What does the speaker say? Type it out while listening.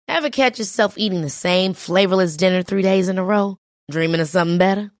Ever catch yourself eating the same flavorless dinner 3 days in a row? Dreaming of something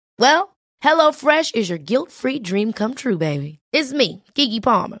better? Well, HelloFresh is your guilt-free dream come true, baby. It's me, Keke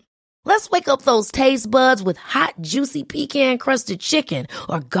Palmer. Let's wake up those taste buds with hot, juicy pecan-crusted chicken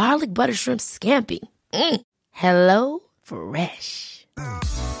or garlic butter shrimp scampi. Hello Fresh.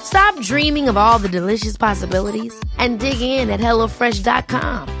 Stop dreaming of all the delicious possibilities and dig in at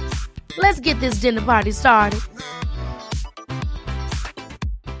HelloFresh.com. Let's get this dinner party started.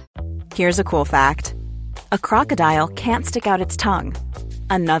 Here's a cool fact. A crocodile can't stick out its tongue.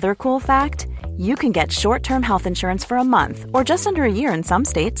 Another cool fact, you can get short-term health insurance for a month or just under a year in some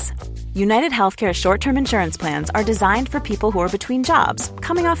states. United Healthcare short-term insurance plans are designed for people who are between jobs,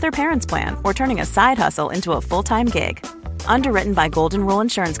 coming off their parents' plan, or turning a side hustle into a full-time gig. Underwritten by Golden Rule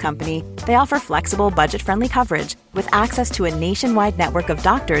Insurance Company, they offer flexible, budget-friendly coverage with access to a nationwide network of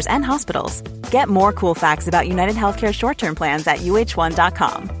doctors and hospitals. Get more cool facts about United Healthcare short-term plans at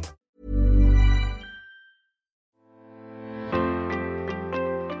uh1.com.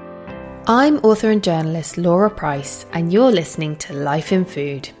 I'm author and journalist Laura Price, and you're listening to Life in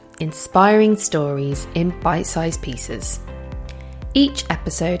Food, inspiring stories in bite-sized pieces. Each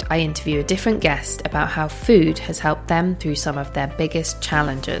episode, I interview a different guest about how food has helped them through some of their biggest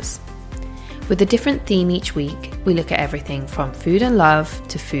challenges. With a different theme each week, we look at everything from food and love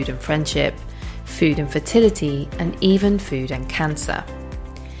to food and friendship, food and fertility, and even food and cancer.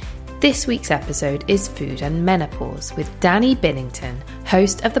 This week's episode is Food and Menopause with Dani Binnington,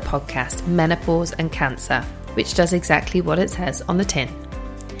 host of the podcast Menopause and Cancer, which does exactly what it says on the tin.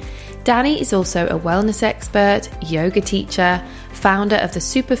 Dani is also a wellness expert, yoga teacher, founder of the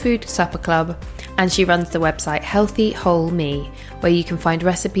Superfood Supper Club, and she runs the website Healthy Whole Me, where you can find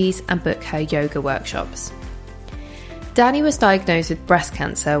recipes and book her yoga workshops. Dani was diagnosed with breast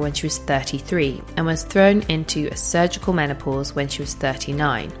cancer when she was 33 and was thrown into a surgical menopause when she was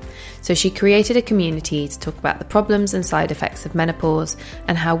 39. So she created a community to talk about the problems and side effects of menopause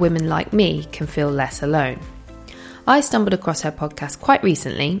and how women like me can feel less alone. I stumbled across her podcast quite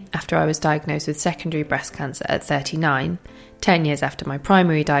recently after I was diagnosed with secondary breast cancer at 39, 10 years after my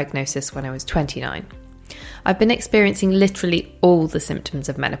primary diagnosis when I was 29. I've been experiencing literally all the symptoms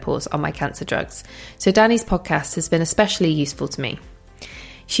of menopause on my cancer drugs, so Dani's podcast has been especially useful to me.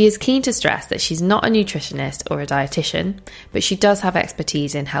 She is keen to stress that she's not a nutritionist or a dietitian, but she does have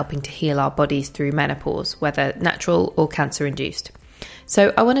expertise in helping to heal our bodies through menopause, whether natural or cancer-induced.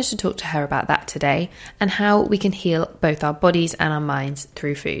 So I wanted to talk to her about that today and how we can heal both our bodies and our minds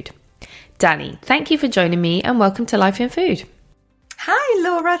through food. Dani, thank you for joining me and welcome to Life in Food. Hi,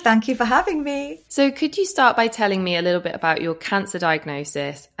 Laura. Thank you for having me. So could you start by telling me a little bit about your cancer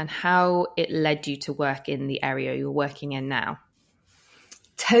diagnosis and how it led you to work in the area you're working in now?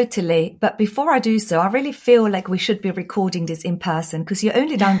 Totally. But before I do so, I really feel like we should be recording this in person because you're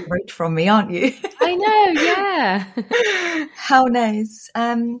only down the road from me, aren't you? I know, yeah. How nice.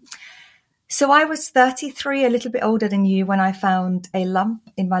 So I was 33, a little bit older than you, when I found a lump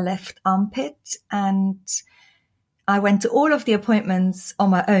in my left armpit, and I went to all of the appointments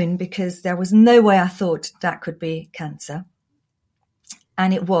on my own because there was no way I thought that could be cancer.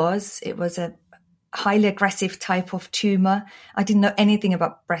 And it was a highly aggressive type of tumor. I didn't know anything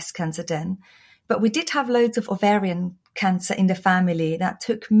about breast cancer then, but we did have loads of ovarian cancer in the family. That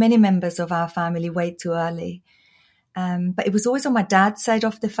took many members of our family way too early. But it was always on my dad's side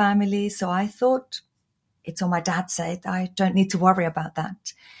of the family. So I thought, it's on my dad's side. I don't need to worry about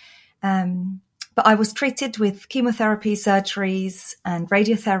that. But I was treated with chemotherapy, surgeries, and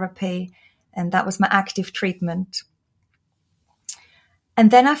radiotherapy, and that was my active treatment.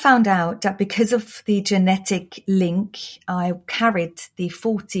 And then I found out that because of the genetic link, I carried the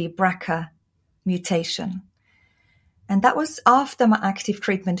 40 BRCA mutation. And that was after my active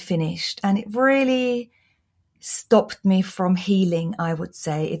treatment finished, and it really stopped me from healing, I would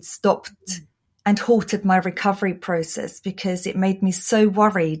say. It stopped and halted my recovery process because it made me so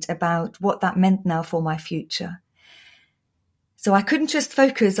worried about what that meant now for my future. So I couldn't just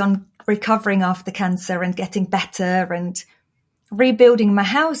focus on recovering after cancer and getting better and rebuilding my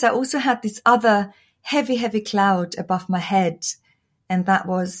house. I also had this other heavy, heavy cloud above my head. And that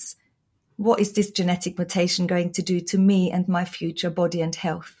was, what is this genetic mutation going to do to me and my future body and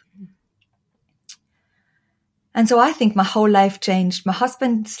health? And so I think my whole life changed. My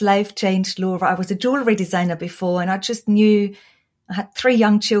husband's life changed, Laura. I was a jewelry designer before, and I just knew I had 3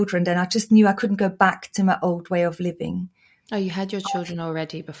 young children, and I just knew I couldn't go back to my old way of living. Oh, you had your children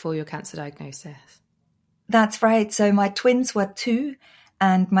already before your cancer diagnosis? That's right. So my twins were 2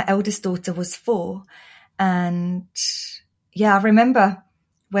 and my eldest daughter was 4. And yeah, I remember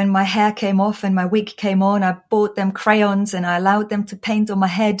when my hair came off and my wig came on, I bought them crayons and I allowed them to paint on my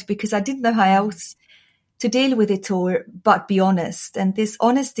head because I didn't know how else to deal with it all, but be honest. And this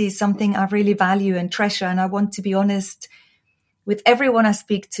honesty is something I really value and treasure. And I want to be honest with everyone I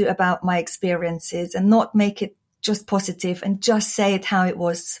speak to about my experiences and not make it just positive and just say it how it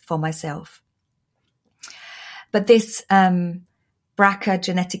was for myself. But this BRCA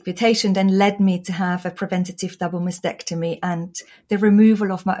genetic mutation then led me to have a preventative double mastectomy and the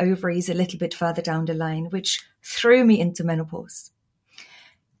removal of my ovaries a little bit further down the line, which threw me into menopause.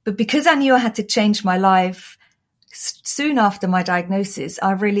 But because I knew I had to change my life soon after my diagnosis,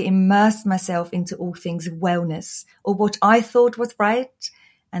 I really immersed myself into all things wellness, or what I thought was right.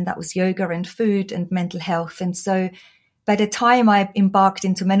 And that was yoga and food and mental health. And so by the time I embarked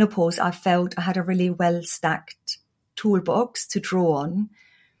into menopause, I felt I had a really well-stacked toolbox to draw on.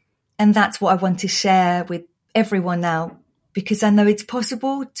 And that's what I want to share with everyone now, because I know it's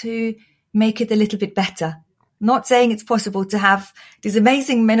possible to make it a little bit better. Not saying it's possible to have this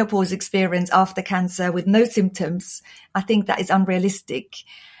amazing menopause experience after cancer with no symptoms. I think that is unrealistic.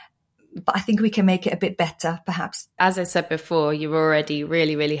 But I think we can make it a bit better, perhaps. As I said before, you're already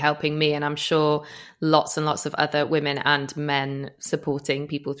really, really helping me. And I'm sure lots and lots of other women and men supporting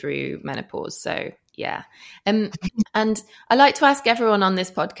people through menopause. So, yeah. And I like to ask everyone on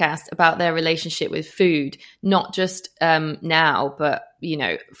this podcast about their relationship with food, not just now, but, you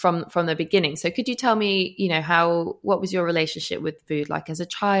know, from the beginning. So could you tell me, you know, what was your relationship with food like as a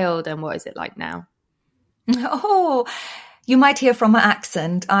child and what is it like now? Oh, you might hear from my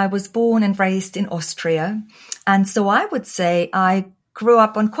accent. I was born and raised in Austria. And so I would say I grew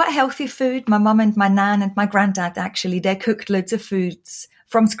up on quite healthy food. My mum and my nan and my granddad, actually, they cooked loads of foods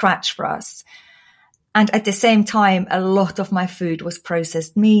from scratch for us. And at the same time, a lot of my food was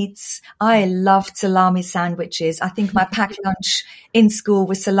processed meats. I loved salami sandwiches. I think my packed lunch in school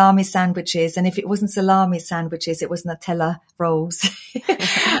was salami sandwiches. And if it wasn't salami sandwiches, it was Nutella rolls.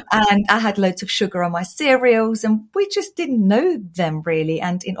 And I had loads of sugar on my cereals and we just didn't know them really.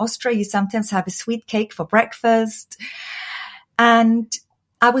 And in Austria, you sometimes have a sweet cake for breakfast. And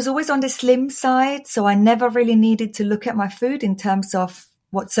I was always on the slim side. So I never really needed to look at my food in terms of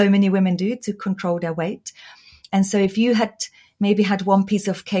what so many women do to control their weight. And so if you had maybe had one piece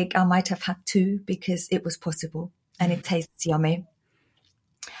of cake, I might have had two because it was possible and it tastes yummy.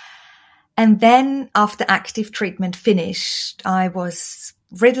 And then after active treatment finished, I was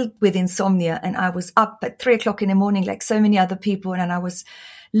riddled with insomnia and I was up at 3:00 in the morning like so many other people. And I was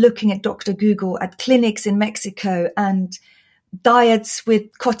looking at Dr. Google at clinics in Mexico and diets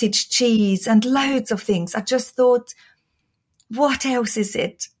with cottage cheese and loads of things. I just thought, what else is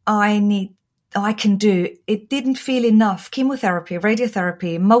it I can do? It didn't feel enough. Chemotherapy,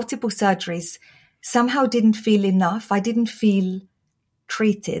 radiotherapy, multiple surgeries somehow didn't feel enough. I didn't feel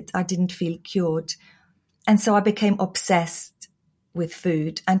treated. I didn't feel cured. And so I became obsessed with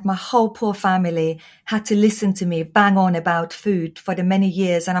food. And my whole poor family had to listen to me bang on about food for the many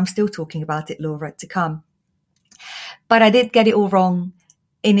years. And I'm still talking about it, Laura, to come. But I did get it all wrong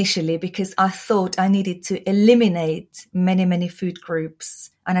initially because I thought I needed to eliminate many, many food groups.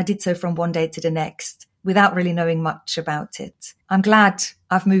 And I did so from one day to the next without really knowing much about it. I'm glad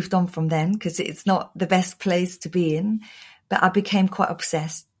I've moved on from then because it's not the best place to be in, but I became quite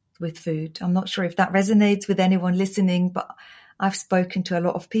obsessed with food. I'm not sure if that resonates with anyone listening, but I've spoken to a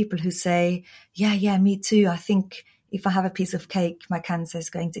lot of people who say, yeah, me too. I think if I have a piece of cake, my cancer is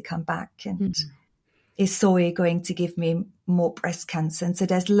going to come back. And is soy going to give me more breast cancer? And so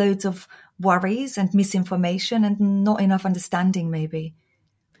there's loads of worries and misinformation and not enough understanding maybe.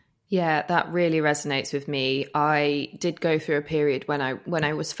 Yeah, that really resonates with me. I did go through a period when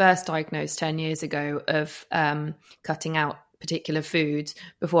I was first diagnosed 10 years ago of cutting out particular foods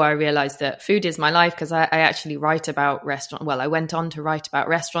before I realized that food is my life, because I actually write about restaurants. Well, I went on to write about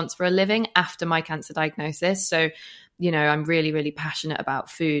restaurants for a living after my cancer diagnosis. So, you know, I'm really, really passionate about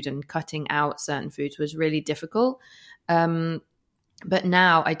food, and cutting out certain foods was really difficult. But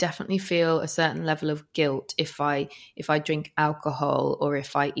now I definitely feel a certain level of guilt if I drink alcohol or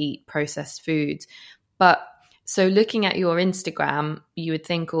if I eat processed foods. But so looking at your Instagram, you would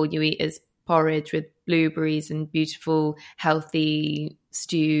think all you eat is porridge with blueberries and beautiful, healthy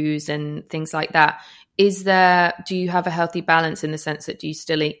stews and things like that. Do you have a healthy balance in the sense that do you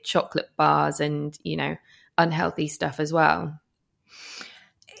still eat chocolate bars and, you know, unhealthy stuff as well?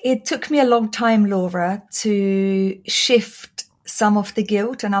 It took me a long time, Laura, to shift some of the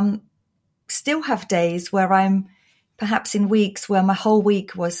guilt, and I'm still have days where I'm perhaps in weeks where my whole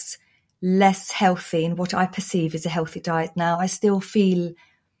week was less healthy in what I perceive as a healthy diet. Now I still feel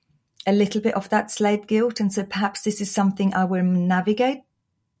a little bit of that slight guilt, and so perhaps this is something I will navigate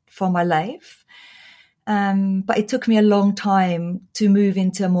for my life. But it took me a long time to move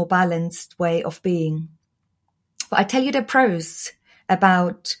into a more balanced way of being. But I tell you the pros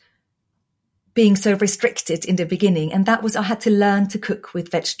about being so restricted in the beginning. And that was, I had to learn to cook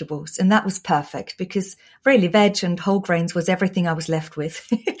with vegetables. And that was perfect because really veg and whole grains was everything I was left with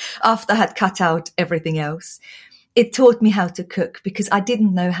after I had cut out everything else. It taught me how to cook because I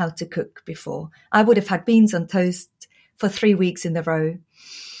didn't know how to cook before. I would have had beans on toast for 3 weeks in a row.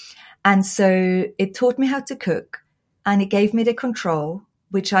 And so it taught me how to cook and it gave me the control,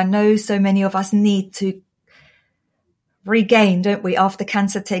 which I know so many of us need to regain, don't we, after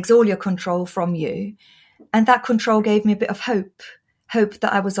cancer takes all your control from you. And that control gave me a bit of hope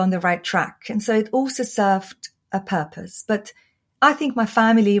that I was on the right track. And so it also served a purpose. But I think my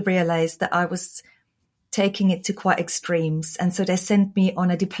family realized that I was taking it to quite extremes. And so they sent me on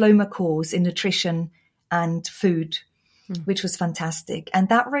a diploma course in nutrition and food, which was fantastic. And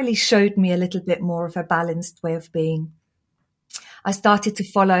that really showed me a little bit more of a balanced way of being. I started to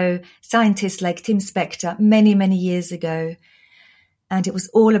follow scientists like Tim Spector many, many years ago. And it was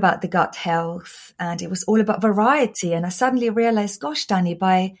all about the gut health and it was all about variety. And I suddenly realized, gosh, Dani,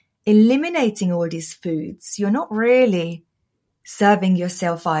 by eliminating all these foods, you're not really serving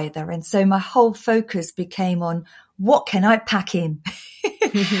yourself either. And so my whole focus became on what can I pack in?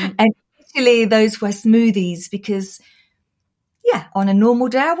 And actually those were smoothies because on a normal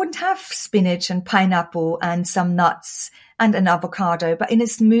day, I wouldn't have spinach and pineapple and some nuts and an avocado. But in a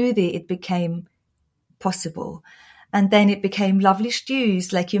smoothie, it became possible. And then it became lovely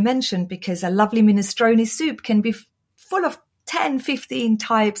stews, like you mentioned, because a lovely minestrone soup can be full of 10, 15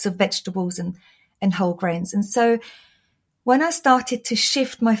 types of vegetables and whole grains. And so when I started to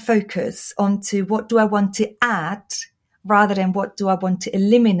shift my focus onto what do I want to add rather than what do I want to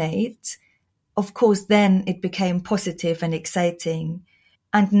eliminate, of course, then it became positive and exciting.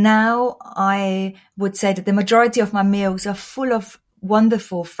 And now I would say that the majority of my meals are full of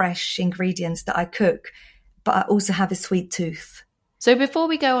wonderful, fresh ingredients that I cook, but I also have a sweet tooth. So before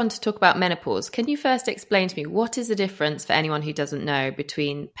we go on to talk about menopause, can you first explain to me what is the difference for anyone who doesn't know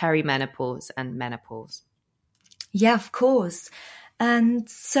between perimenopause and menopause? Yeah, of course. And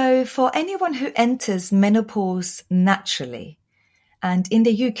so for anyone who enters menopause naturally, and in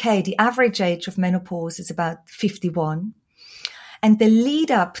the UK, the average age of menopause is about 51. And the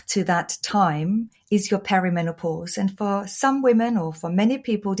lead up to that time is your perimenopause. And for some women or for many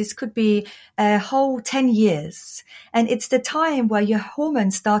people, this could be a whole 10 years. And it's the time where your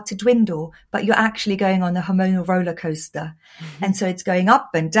hormones start to dwindle, but you're actually going on a hormonal roller coaster. Mm-hmm. And so it's going up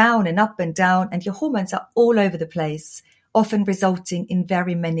and down and up and down. And your hormones are all over the place, often resulting in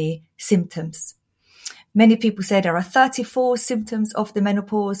very many symptoms. Many people say there are 34 symptoms of the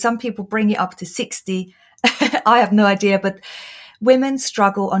menopause. Some people bring it up to 60. I have no idea, but women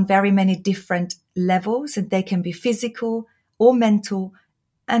struggle on very many different levels, and they can be physical or mental.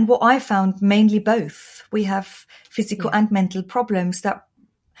 And what I found, mainly both. We have physical and mental problems that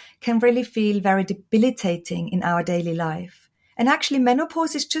can really feel very debilitating in our daily life. And actually,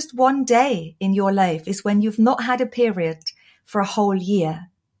 menopause is just one day in your life, is when you've not had a period for a whole year.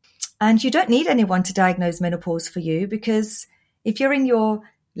 And you don't need anyone to diagnose menopause for you, because if you're in your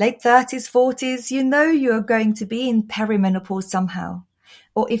late 30s, 40s, you know you're going to be in perimenopause somehow.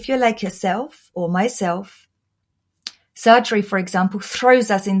 Or if you're like yourself or myself, surgery, for example,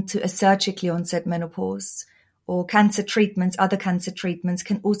 throws us into a surgically onset menopause, or cancer treatments, other cancer treatments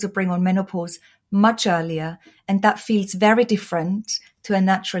can also bring on menopause much earlier. And that feels very different to a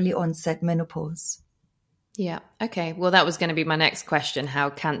naturally onset menopause. Yeah. Okay. Well, that was going to be my next question,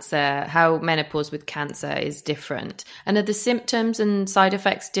 how menopause with cancer is different. And are the symptoms and side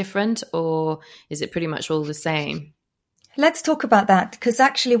effects different, or is it pretty much all the same? Let's talk about that, because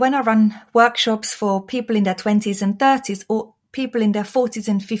actually when I run workshops for people in their 20s and 30s or people in their 40s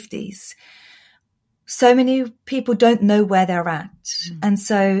and 50s, so many people don't know where they're at. And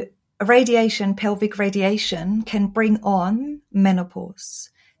so radiation, pelvic radiation, can bring on menopause.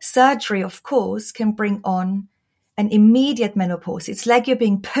 Surgery, of course, can bring on an immediate menopause. It's like you're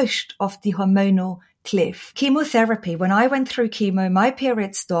being pushed off the hormonal cliff. Chemotherapy, when I went through chemo, my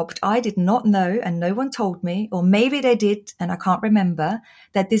period stopped. I did not know, and no one told me, or maybe they did, and I can't remember,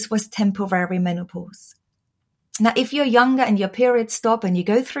 that this was temporary menopause. Now, if you're younger and your period stop and you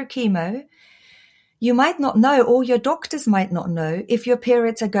go through chemo, you might not know, or your doctors might not know, if your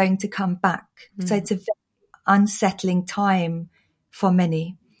periods are going to come back. So it's a very unsettling time for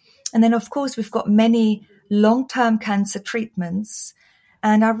many. And then, of course, we've got many long-term cancer treatments.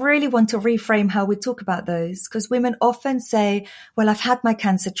 And I really want to reframe how we talk about those, because women often say, well, I've had my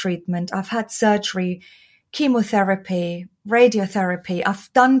cancer treatment, I've had surgery, chemotherapy, radiotherapy.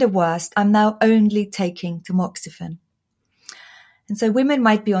 I've done the worst. I'm now only taking tamoxifen. And so women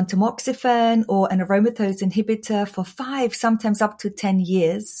might be on tamoxifen or an aromatase inhibitor for 5, sometimes up to 10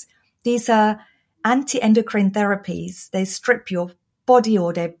 years. These are anti-endocrine therapies. They strip your body,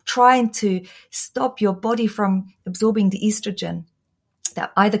 or they're trying to stop your body from absorbing the estrogen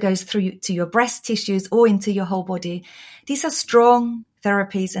that either goes through to your breast tissues or into your whole body. These are strong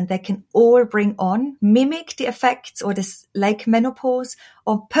therapies, and they can all mimic the effects or this like menopause,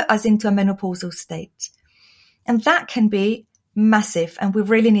 or put us into a menopausal state. And that can be massive, and we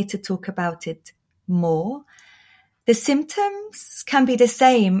really need to talk about it more. The symptoms can be the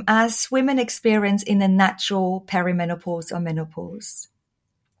same as women experience in a natural perimenopause or menopause.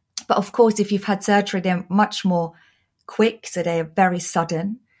 But of course, if you've had surgery, they're much more quick, so they are very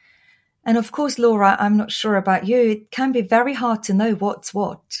sudden. And of course, Laura, I'm not sure about you, it can be very hard to know what's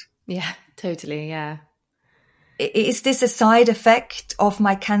what. Yeah, totally, yeah. Is this a side effect of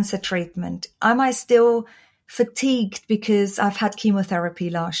my cancer treatment? Am I still fatigued because I've had chemotherapy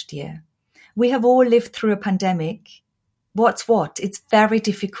last year? We have all lived through a pandemic. What's what? It's very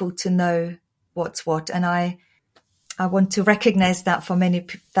difficult to know what's what. And I want to recognize that for many,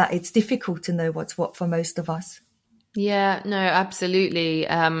 that it's difficult to know what's what for most of us. Yeah, no, absolutely.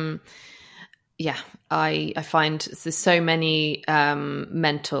 I find there's so many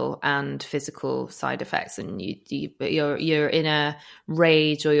mental and physical side effects, and you're in a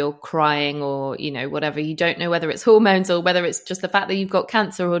rage, or you're crying, or whatever. You don't know whether it's hormones or whether it's just the fact that you've got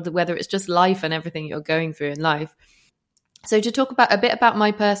cancer, or whether it's just life and everything you're going through in life. So to talk a bit about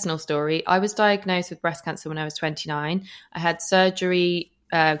my personal story, I was diagnosed with breast cancer when I was 29. I had surgery,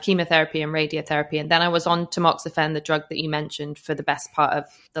 chemotherapy and radiotherapy, and then I was on tamoxifen, the drug that you mentioned, for the best part of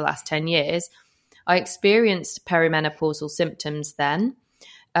the last 10 years. I experienced perimenopausal symptoms then,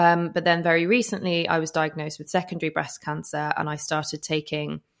 but then very recently I was diagnosed with secondary breast cancer, and I started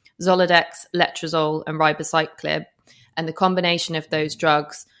taking Zoladex, letrozole and ribociclib, and the combination of those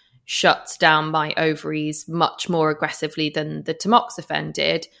drugs shuts down my ovaries much more aggressively than the tamoxifen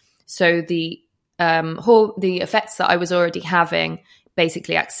did. So the effects that I was already having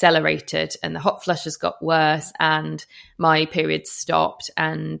basically accelerated, and the hot flushes got worse, and my periods stopped,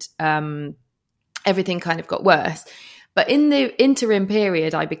 and everything kind of got worse. But in the interim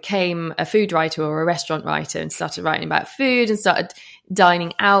period, I became a food writer or a restaurant writer, and started writing about food, and started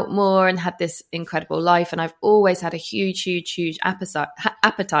dining out more, and had this incredible life. And I've always had a huge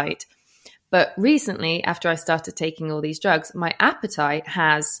appetite. But recently, after I started taking all these drugs, my appetite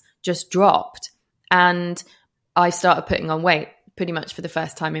has just dropped, and I started putting on weight pretty much for the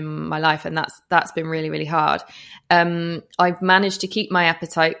first time in my life. And that's been really, really hard. I've managed to keep my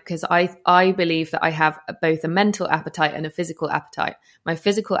appetite because I believe that I have both a mental appetite and a physical appetite. My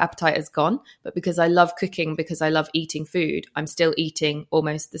physical appetite is gone, but because I love cooking, because I love eating food, I'm still eating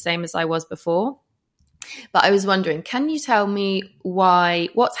almost the same as I was before. But I was wondering, can you tell me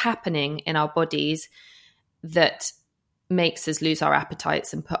what's happening in our bodies that makes us lose our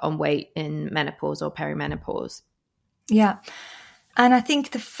appetites and put on weight in menopause or perimenopause? Yeah. And I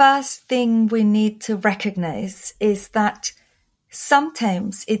think the first thing we need to recognize is that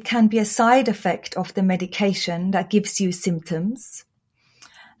sometimes it can be a side effect of the medication that gives you symptoms.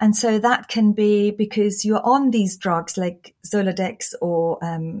 And so that can be because you're on these drugs like Zoladex or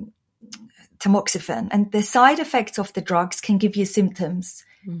tamoxifen, and the side effects of the drugs can give you symptoms,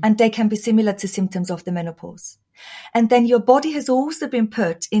 and they can be similar to symptoms of the menopause. And then your body has also been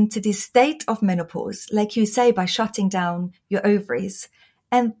put into this state of menopause, like you say, by shutting down your ovaries.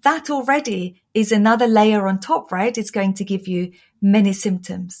 And that already is another layer on top, right? It's going to give you many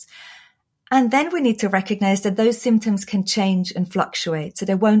symptoms. And then we need to recognize that those symptoms can change and fluctuate. So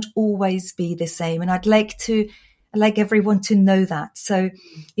they won't always be the same. And I'd like everyone to know that. So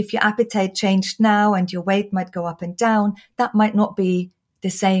if your appetite changed now and your weight might go up and down, that might not be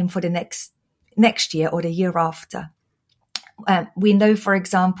the same for the next year or the year after. We know, for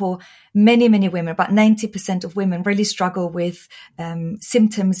example, many women, about 90% of women really struggle with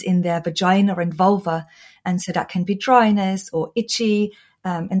symptoms in their vagina and vulva. And so that can be dryness or itchy.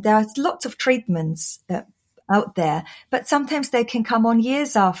 And there are lots of treatments out there, but sometimes they can come on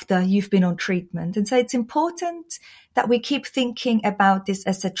years after you've been on treatment. And so it's important that we keep thinking about this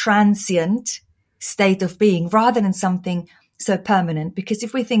as a transient state of being rather than something so permanent. Because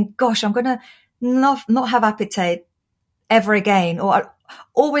if we think, gosh, I'm going to not have appetite ever again, or I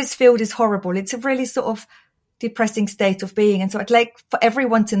always feel this horrible, it's a really sort of depressing state of being. And so I'd like for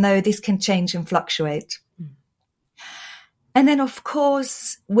everyone to know this can change and fluctuate. And then, of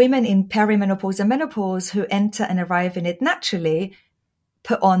course, women in perimenopause and menopause who enter and arrive in it naturally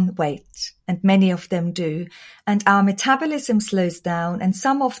put on weight, and many of them do. And our metabolism slows down, and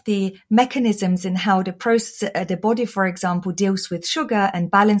some of the mechanisms in how the body, for example, deals with sugar and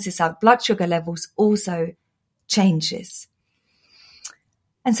balances out blood sugar levels also changes.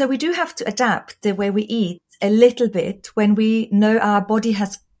 And so we do have to adapt the way we eat a little bit when we know our body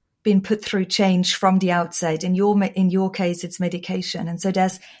has been put through change from the outside. In your case, it's medication. And so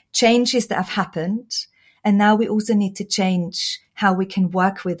there's changes that have happened. And now we also need to change how we can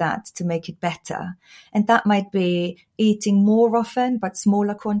work with that to make it better. And that might be eating more often, but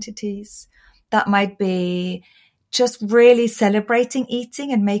smaller quantities. That might be just really celebrating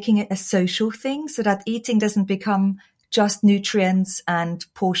eating and making it a social thing so that eating doesn't become just nutrients and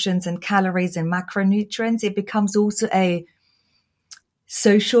portions and calories and macronutrients. It becomes also a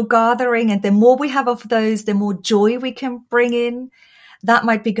social gathering. And the more we have of those, the more joy we can bring in. That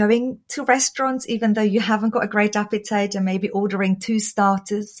might be going to restaurants, even though you haven't got a great appetite, and maybe ordering 2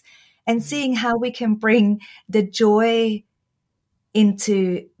 starters and seeing how we can bring the joy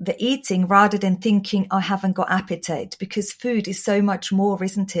into the eating rather than thinking, I haven't got appetite, because food is so much more,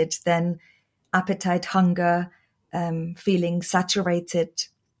 isn't it, than appetite, hunger, feeling saturated.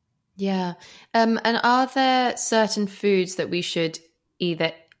 Yeah. And are there certain foods that we should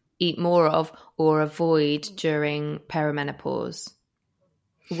either eat more of or avoid during perimenopause,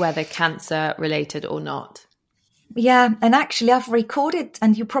 whether cancer related or not? Yeah. And actually I've recorded,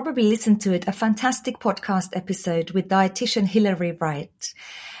 and you probably listened to it, a fantastic podcast episode with dietitian Hilary Wright,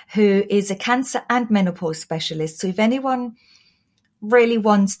 who is a cancer and menopause specialist. So if anyone really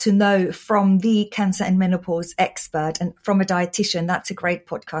wants to know from the cancer and menopause expert and from a dietitian, that's a great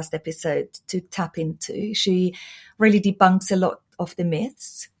podcast episode to tap into. She really debunks a lot of the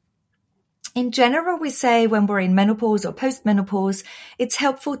myths. In general, we say when we're in menopause or post-menopause, it's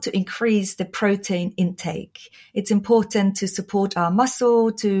helpful to increase the protein intake. It's important to support our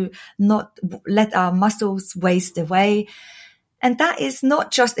muscle, to not let our muscles waste away. And that is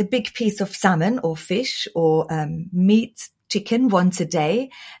not just a big piece of salmon or fish or meat, chicken once a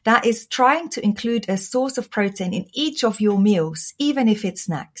day. That is trying to include a source of protein in each of your meals, even if it's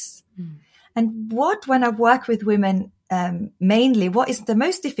snacks. And when I work with women, mainly what is the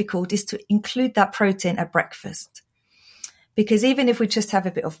most difficult is to include that protein at breakfast. Because even if we just have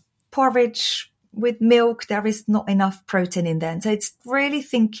a bit of porridge with milk, there is not enough protein in there. And so it's really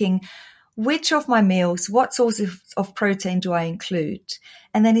thinking, which of my meals, what sources of protein do I include?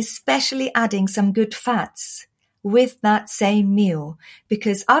 And then especially adding some good fats with that same meal,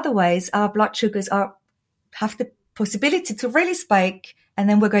 because otherwise our blood sugars have the possibility to really spike, and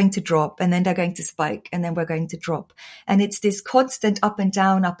then we're going to drop, and then they're going to spike, and then we're going to drop. And it's this constant up and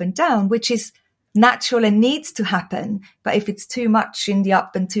down, which is natural and needs to happen. But if it's too much in the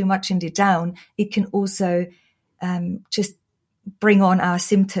up and too much in the down, it can also just bring on our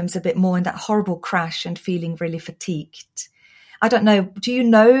symptoms a bit more, and that horrible crash and feeling really fatigued. I don't know. Do you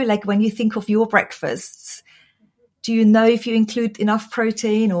know, like when you think of your breakfasts, do you know if you include enough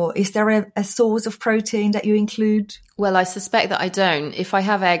protein, or is there a source of protein that you include? Well, I suspect that I don't. If I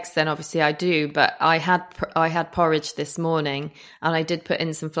have eggs, then obviously I do. But I had porridge this morning, and I did put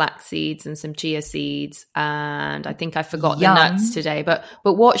in some flax seeds and some chia seeds, and I think I forgot the nuts today. But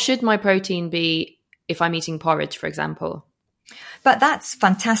what should my protein be if I'm eating porridge, for example? But that's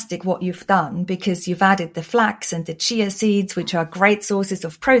fantastic what you've done, because you've added the flax and the chia seeds, which are great sources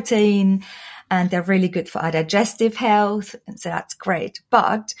of protein, and they're really good for our digestive health. And so that's great.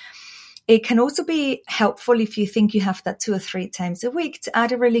 But it can also be helpful if you think you have that 2 or 3 times a week to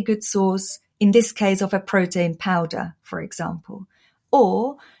add a really good source, in this case of a protein powder, for example.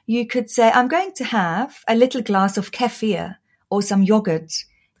 Or you could say, I'm going to have a little glass of kefir or some yogurt.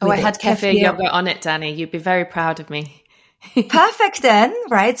 Oh, I had kefir yogurt on it, Dani. You'd be very proud of me. Perfect then,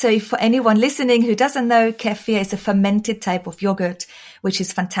 right? So if for anyone listening who doesn't know, kefir is a fermented type of yogurt, which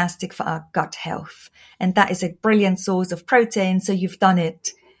is fantastic for our gut health. And that is a brilliant source of protein. So you've done it.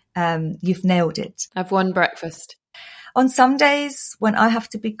 You've nailed it. I've won breakfast. On some days when I have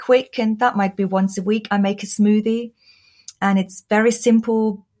to be quick, and that might be once a week, I make a smoothie, and it's very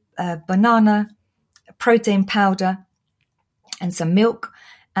simple, banana, protein powder, and some milk.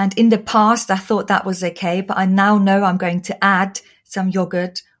 And in the past, I thought that was okay, but I now know I'm going to add some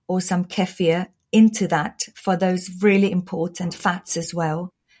yogurt or some kefir into that for those really important fats as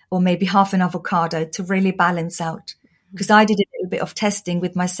well, or maybe half an avocado to really balance out. Because I did a little bit of testing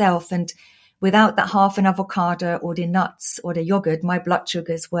with myself, and without that half an avocado or the nuts or the yogurt, my blood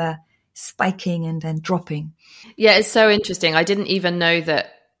sugars were spiking and then dropping. Yeah, it's so interesting. I didn't even know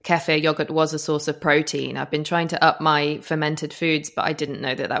that kefir yogurt was a source of protein. I've been trying to up my fermented foods, but I didn't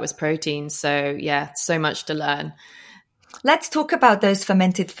know that was protein. So yeah, so much to learn. Let's talk about those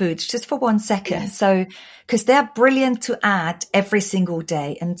fermented foods just for 1 second. Yes. So, because they're brilliant to add every single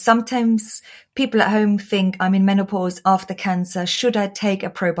day. And sometimes people at home think, I'm in menopause after cancer. Should I take a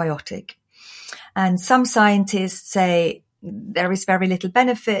probiotic? And some scientists say there is very little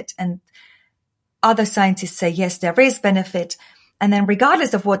benefit. And other scientists say, yes, there is benefit. And then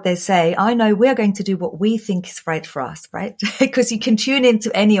regardless of what they say, I know we're going to do what we think is right for us, right? Because you can tune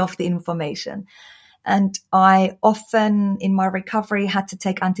into any of the information. And I often in my recovery had to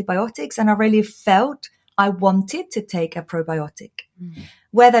take antibiotics, and I really felt I wanted to take a probiotic. Mm-hmm.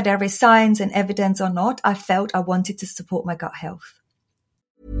 Whether there is science and evidence or not, I felt I wanted to support my gut health.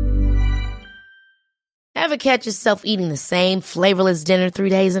 Ever catch yourself eating the same flavorless dinner 3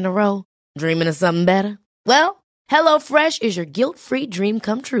 days in a row? Dreaming of something better? Well, HelloFresh is your guilt-free dream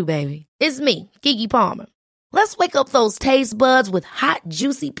come true, baby. It's me, Keke Palmer. Let's wake up those taste buds with hot,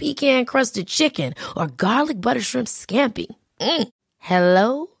 juicy pecan-crusted chicken or garlic butter shrimp scampi.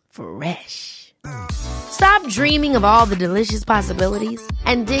 Hello Fresh. Stop dreaming of all the delicious possibilities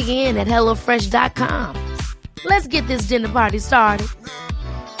and dig in at HelloFresh.com. Let's get this dinner party started.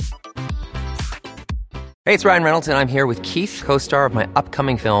 Hey, it's Ryan Reynolds, and I'm here with Keith, co-star of my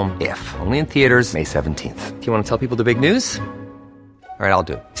upcoming film, If, only in theaters May 17th. Do you want to tell people the big news? All right, I'll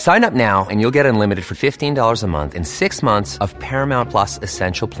do it. Sign up now and you'll get unlimited for $15 a month and 6 months of Paramount Plus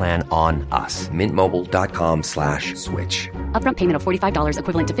Essential Plan on us. MintMobile.com/switch. Upfront payment of $45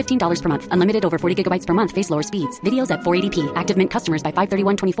 equivalent to $15 per month. Unlimited over 40 gigabytes per month. Face lower speeds. Videos at 480p. Active Mint customers by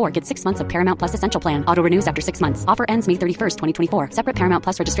 531.24 get 6 months of Paramount Plus Essential Plan. Auto renews after 6 months. Offer ends May 31st, 2024. Separate Paramount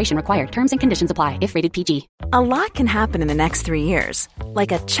Plus registration required. Terms and conditions apply if rated PG. A lot can happen in the next 3 years.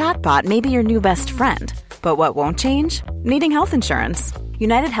 Like a chatbot may be your new best friend. But what won't change? Needing health insurance.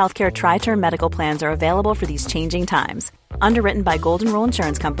 United Healthcare Tri-Term Medical Plans are available for these changing times. Underwritten by Golden Rule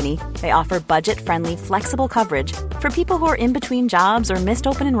Insurance Company, they offer budget-friendly, flexible coverage for people who are in between jobs or missed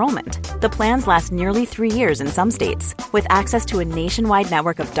open enrollment. The plans last nearly 3 years in some states, with access to a nationwide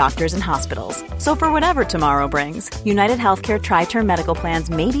network of doctors and hospitals. So for whatever tomorrow brings, United Healthcare Tri-Term Medical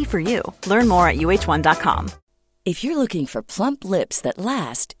Plans may be for you. Learn more at uh1.com. If you're looking for plump lips that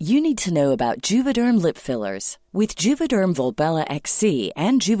last, you need to know about Juvederm lip fillers. With Juvederm Volbella XC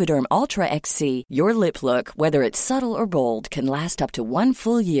and Juvederm Ultra XC, your lip look, whether it's subtle or bold, can last up to 1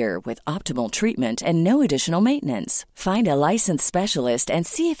 full year with optimal treatment and no additional maintenance. Find a licensed specialist and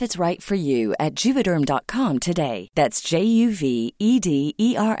see if it's right for you at Juvederm.com today. That's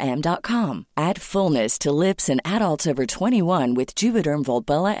JUVEDERM.com. Add fullness to lips in adults over 21 with Juvederm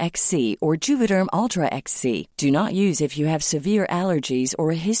Volbella XC or Juvederm Ultra XC. Do not use if you have severe allergies or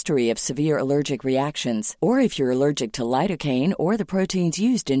a history of severe allergic reactions, or if you're allergic to lidocaine or the proteins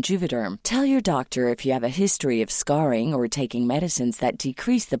used in Juvederm. Tell your doctor if you have a history of scarring or taking medicines that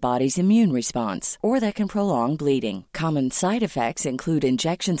decrease the body's immune response or that can prolong bleeding. Common side effects include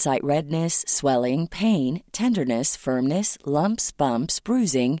injection site redness, swelling, pain, tenderness, firmness, lumps, bumps,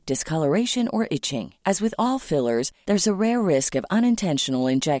 bruising, discoloration, or itching. As with all fillers, there's a rare risk of unintentional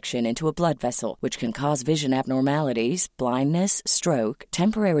injection into a blood vessel, which can cause vision abnormalities, blindness, stroke,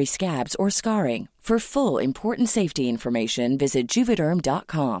 temporary scabs, or scarring. For full important safety information, visit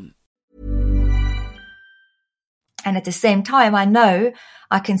Juvederm.com. And at the same time, I know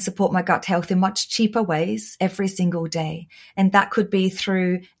I can support my gut health in much cheaper ways every single day. And that could be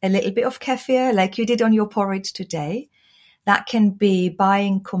through a little bit of kefir, like you did on your porridge today. That can be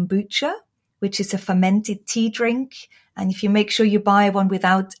buying kombucha, which is a fermented tea drink. And if you make sure you buy one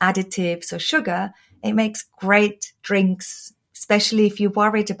without additives or sugar, it makes great drinks, especially if you're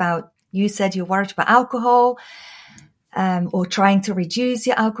worried about, you said you're worried about alcohol, or trying to reduce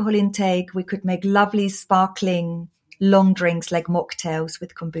your alcohol intake. We could make lovely, sparkling, long drinks like mocktails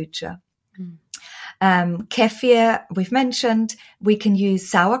with kombucha. Kefir, we've mentioned. We can use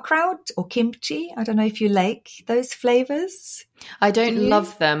sauerkraut or kimchi. I don't know if you like those flavors. I don't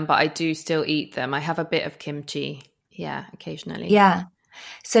love them, but I do still eat them. I have a bit of kimchi, occasionally. Yeah.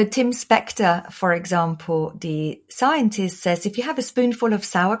 So Tim Spector, for example, the scientist, says if you have a spoonful of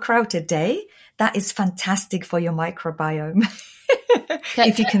sauerkraut a day, that is fantastic for your microbiome,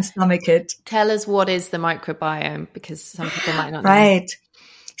 if you can stomach it. Tell us, what is the microbiome? Because some people might not know. Right.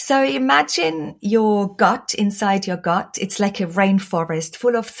 So imagine your gut, inside your gut. It's like a rainforest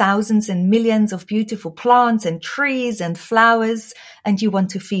full of thousands and millions of beautiful plants and trees and flowers, and you want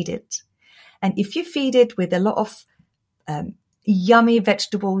to feed it. And if you feed it with a lot of yummy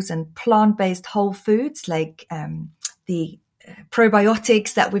vegetables and plant-based whole foods, like the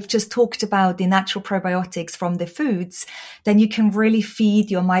probiotics that we've just talked about, the natural probiotics from the foods, then you can really feed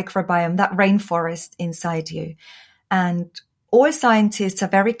your microbiome, that rainforest inside you. And all scientists are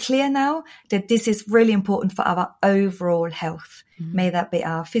very clear now that this is really important for our overall health, may that be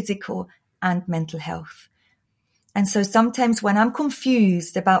our physical and mental health. And so sometimes when I'm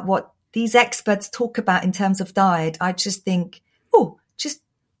confused about what these experts talk about in terms of diet, I just think, oh, just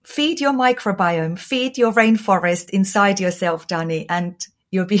feed your microbiome, feed your rainforest inside yourself, Dani, and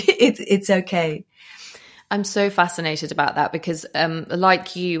you'll be, it's okay. I'm so fascinated about that because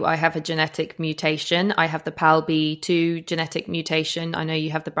like you, I have a genetic mutation. I have the PALB2 genetic mutation. I know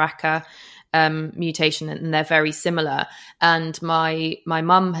you have the BRCA mutation, and they're very similar. And my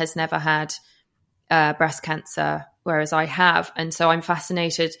mum has never had breast cancer, whereas I have. And so I'm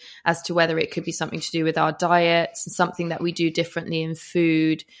fascinated as to whether it could be something to do with our diets, something that we do differently in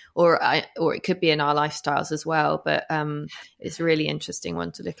food, or it could be in our lifestyles as well. But it's a really interesting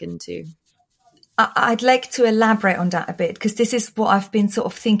one to look into. I'd like to elaborate on that a bit, because this is what I've been sort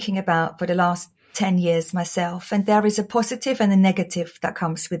of thinking about for the last 10 years myself. And there is a positive and a negative that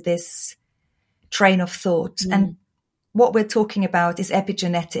comes with this train of thought. And what we're talking about is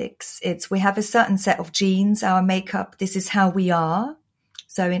epigenetics. We have a certain set of genes, our makeup. This is how we are.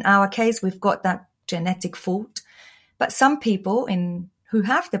 So in our case, we've got that genetic fault. But some people who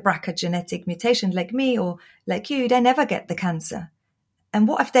have the BRCA genetic mutation, like me or like you, they never get the cancer. And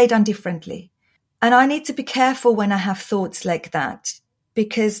what have they done differently? And I need to be careful when I have thoughts like that,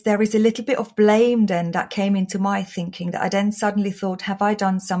 because there is a little bit of blame then that came into my thinking, that I then suddenly thought, have I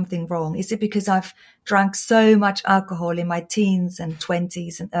done something wrong? Is it because I've drank so much alcohol in my teens and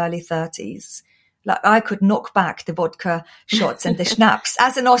 20s and early 30s? Like I could knock back the vodka shots and the schnapps,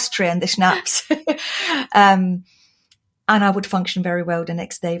 as an Austrian, the schnapps. And I would function very well the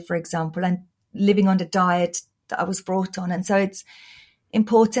next day, for example, and living on the diet that I was brought on. And so it's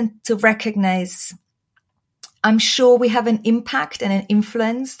important to recognize, I'm sure we have an impact and an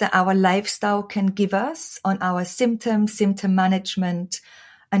influence that our lifestyle can give us on our symptom management,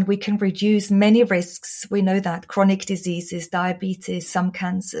 and we can reduce many risks. We know that chronic diseases, diabetes, some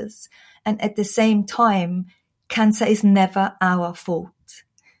cancers. And at the same time, cancer is never our fault.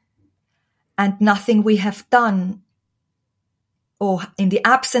 And nothing we have done, or in the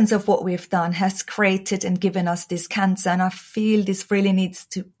absence of what we've done, has created and given us this cancer. And I feel this really needs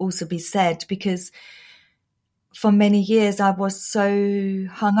to also be said, because for many years I was so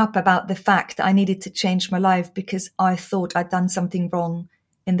hung up about the fact that I needed to change my life because I thought I'd done something wrong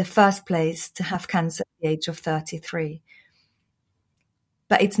in the first place to have cancer at the age of 33.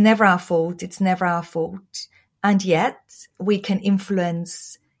 But it's never our fault. It's never our fault. And yet we can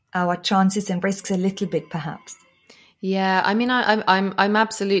influence our chances and risks a little bit, perhaps. Yeah, I mean, I'm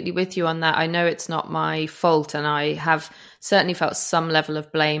absolutely with you on that. I know it's not my fault, and I have certainly felt some level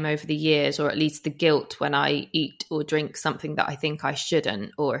of blame over the years, or at least the guilt when I eat or drink something that I think I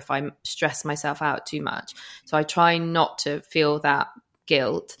shouldn't, or if I stress myself out too much. So I try not to feel that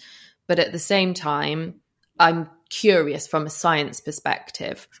guilt, but at the same time, I'm curious from a science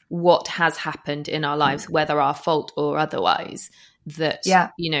perspective what has happened in our lives, whether our fault or otherwise, that,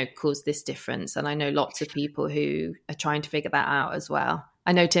 caused this difference. And I know lots of people who are trying to figure that out as well.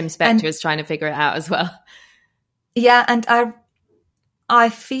 I know Tim Spector is trying to figure it out as well. Yeah, and I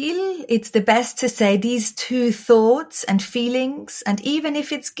feel it's the best to say these two thoughts and feelings, and even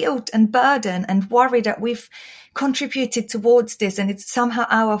if it's guilt and burden and worry that we've contributed towards this and it's somehow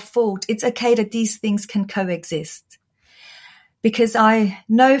our fault, it's okay that these things can coexist. Because I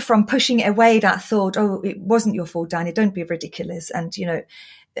know from pushing away that thought, oh, it wasn't your fault, Dani, don't be ridiculous. And,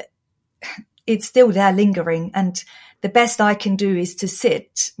 it's still there lingering. And the best I can do is to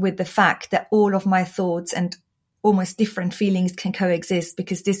sit with the fact that all of my thoughts and almost different feelings can coexist,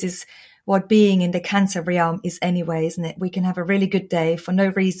 because this is what being in the cancer realm is anyway, isn't it? We can have a really good day for no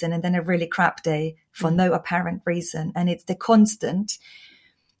reason and then a really crap day for no apparent reason. And it's the constant.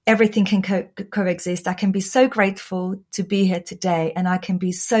 Everything can coexist. I can be so grateful to be here today, and I can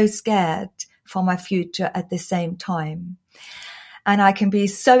be so scared for my future at the same time. And I can be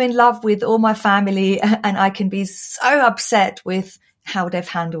so in love with all my family, and I can be so upset with how they've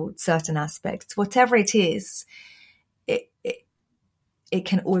handled certain aspects. Whatever it is, it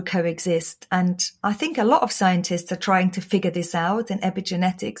can all coexist. And I think a lot of scientists are trying to figure this out, and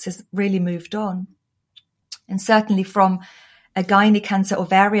epigenetics has really moved on. And certainly from a gynae cancer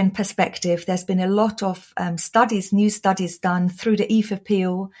ovarian perspective, there's been a lot of new studies done through the Eve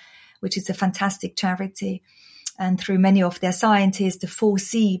Appeal, which is a fantastic charity, and through many of their scientists, the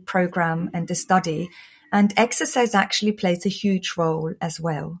 4C program and the study. And exercise actually plays a huge role as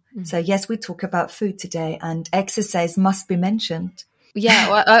well. So yes, we talk about food today, and exercise must be mentioned. Yeah,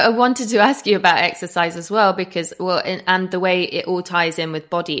 well, I wanted to ask you about exercise as well, because, and the way it all ties in with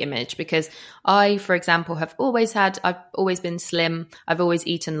body image, because I, for example, I've always been slim, I've always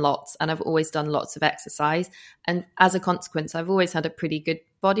eaten lots, and I've always done lots of exercise. And as a consequence, I've always had a pretty good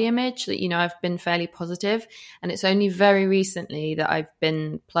body image that, I've been fairly positive. And it's only very recently that I've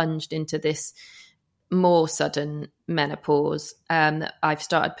been plunged into this more sudden menopause, that I've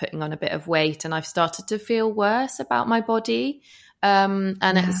started putting on a bit of weight, and I've started to feel worse about my body. And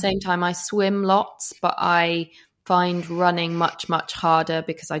at the same time, I swim lots, but I find running much, much harder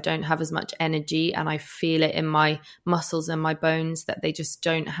because I don't have as much energy, and I feel it in my muscles and my bones that they just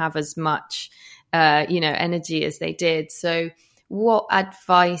don't have as much, energy as they did. So what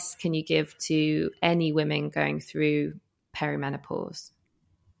advice can you give to any women going through perimenopause?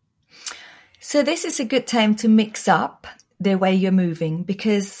 So this is a good time to mix up the way you're moving,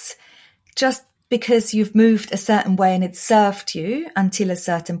 because just because you've moved a certain way and it served you until a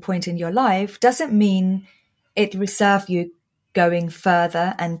certain point in your life doesn't mean it will serve you going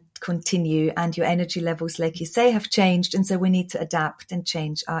further and continue. And your energy levels, like you say, have changed. And so we need to adapt and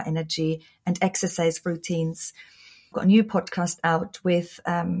change our energy and exercise routines. I've got a new podcast out with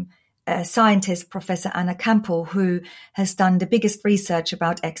a scientist, Professor Anna Campbell, who has done the biggest research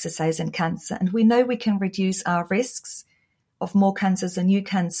about exercise and cancer. And we know we can reduce our risks of more cancers and new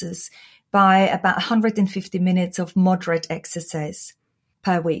cancers by about 150 minutes of moderate exercise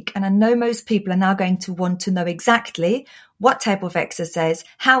per week. And I know most people are now going to want to know exactly what type of exercise,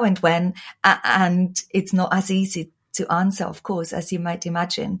 how and when, and it's not as easy to answer, of course, as you might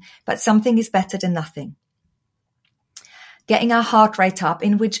imagine, but something is better than nothing. Getting our heart rate up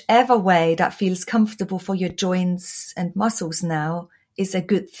in whichever way that feels comfortable for your joints and muscles now is a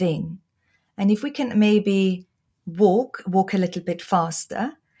good thing. And if we can maybe walk a little bit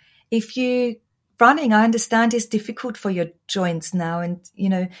faster. If you running, I understand, is difficult for your joints now. And,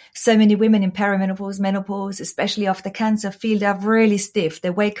 so many women in perimenopause, menopause, especially after cancer, feel they're really stiff.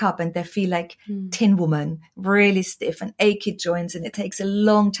 They wake up and they feel like Tin Woman, really stiff and achy joints. And it takes a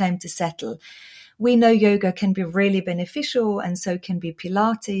long time to settle. We know yoga can be really beneficial, and so can be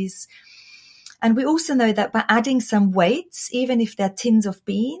Pilates. And we also know that by adding some weights, even if they're tins of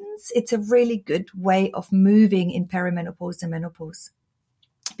beans, it's a really good way of moving in perimenopause and menopause.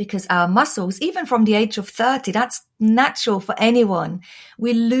 Because our muscles, even from the age of 30, that's natural for anyone.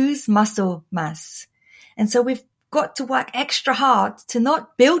 We lose muscle mass. And so we've got to work extra hard to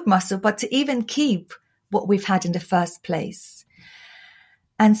not build muscle, but to even keep what we've had in the first place.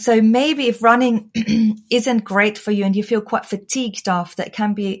 And so maybe if running isn't great for you and you feel quite fatigued after, it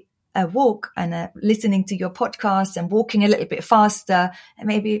can be a walk and listening to your podcast and walking a little bit faster, and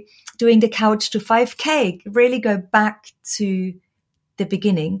maybe doing the couch to 5K, really go back to the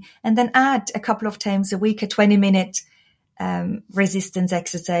beginning, and then add a couple of times a week a 20-minute resistance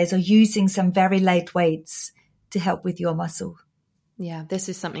exercise, or using some very light weights to help with your muscle. Yeah, this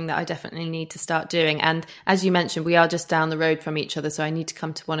is something that I definitely need to start doing. And as you mentioned, we are just down the road from each other, so I need to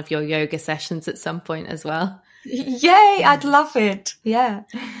come to one of your yoga sessions at some point as well. Yay, I'd love it. Yeah.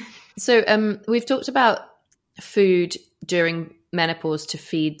 So we've talked about food during menopause to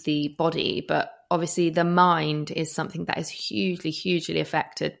feed the body, but obviously the mind is something that is hugely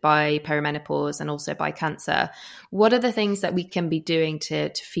affected by perimenopause and also by cancer. What are the things that we can be doing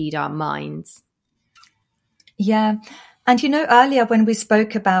to feed our minds? Yeah. And earlier when we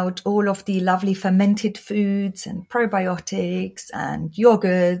spoke about all of the lovely fermented foods and probiotics and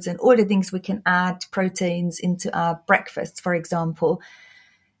yogurts and all the things we can add proteins into our breakfasts, for example,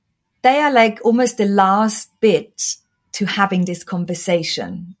 they are like almost the last bit to having this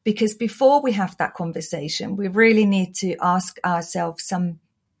conversation. Because before we have that conversation, we really need to ask ourselves some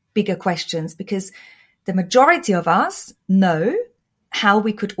bigger questions, because the majority of us know how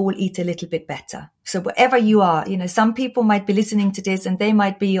we could all eat a little bit better. So wherever you are, some people might be listening to this and they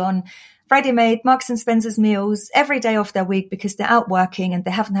might be on ready-made Marks and Spencer's meals every day of their week because they're out working and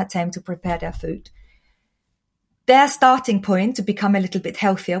they haven't had time to prepare their food. Their starting point to become a little bit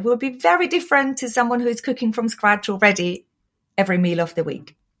healthier will be very different to someone who is cooking from scratch already every meal of the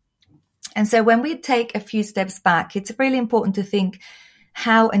week. And so when we take a few steps back, it's really important to think,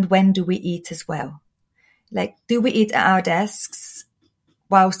 how and when do we eat as well? Like, do we eat at our desks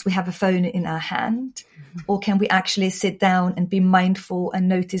whilst we have a phone in our hand? Or can we actually sit down and be mindful and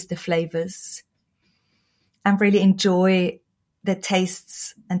notice the flavors and really enjoy the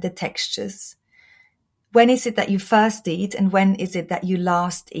tastes and the textures? When is it that you first eat and when is it that you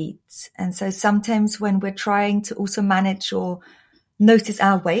last eat? And so sometimes when we're trying to also manage or notice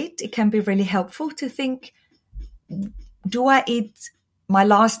our weight, it can be really helpful to think, do I eat my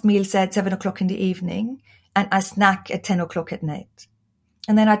last meal, say at 7 o'clock in the evening, and I snack at 10 o'clock at night?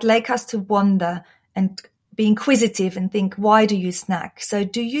 And then I'd like us to wonder and be inquisitive and think, why do you snack? So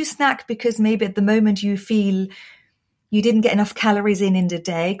do you snack because maybe at the moment you feel you didn't get enough calories in the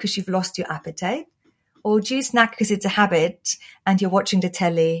day because you've lost your appetite? Or do you snack because it's a habit and you're watching the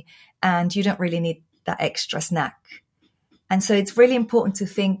telly and you don't really need that extra snack? And so it's really important to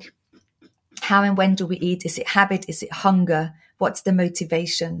think, how and when do we eat? Is it habit? Is it hunger? What's the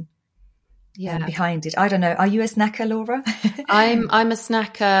motivation behind it? I don't know. Are you a snacker, Laura? I'm a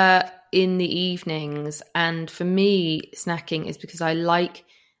snacker in the evenings, and for me, snacking is because I like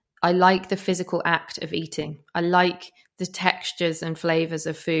the physical act of eating. I like the textures and flavors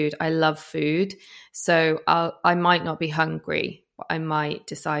of food. I love food, so I might not be hungry, but I might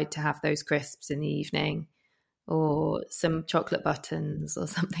decide to have those crisps in the evening, or some chocolate buttons, or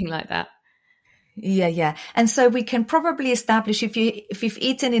something like that. Yeah. And so we can probably establish if you've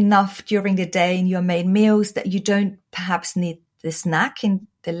eaten enough during the day in your main meals that you don't perhaps need the snack in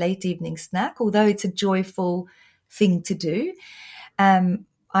the late evening snack, although it's a joyful thing to do.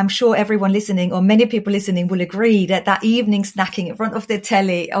 I'm sure everyone listening, or many people listening, will agree that evening snacking in front of the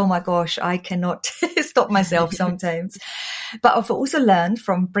telly, oh my gosh, I cannot stop myself sometimes. But I've also learned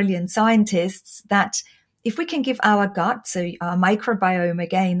from brilliant scientists that if we can give our gut, so our microbiome,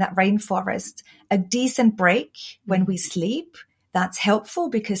 again, that rainforest, a decent break when we sleep, that's helpful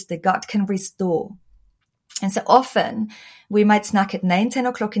because the gut can restore. And so often we might snack at 9, 10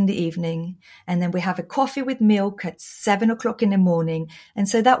 o'clock in the evening, and then we have a coffee with milk at 7 o'clock in the morning. And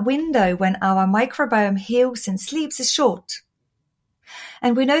so that window when our microbiome heals and sleeps is short.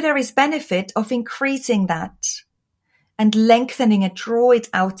 And we know there is benefit of increasing that and lengthening it, draw it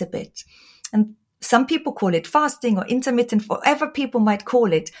out a bit. And some people call it fasting or intermittent, whatever people might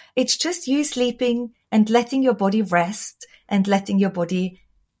call it. It's just you sleeping and letting your body rest and letting your body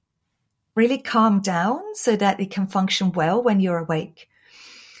really calm down so that it can function well when you're awake.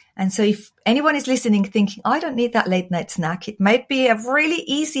 And so if anyone is listening thinking, I don't need that late night snack, it might be a really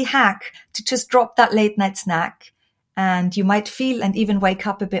easy hack to just drop that late night snack, and you might feel and even wake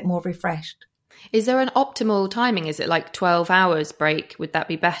up a bit more refreshed. Is there an optimal timing? Is it like 12 hours break? Would that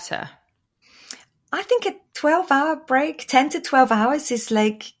be better? I think a 12-hour break, 10 to 12 hours is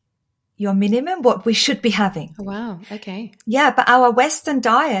like your minimum, what we should be having. Oh, wow. Okay. Yeah, but our Western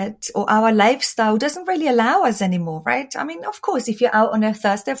diet or our lifestyle doesn't really allow us anymore, right? I mean, of course, if you're out on a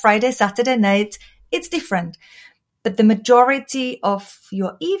Thursday, Friday, Saturday night, it's different. But the majority of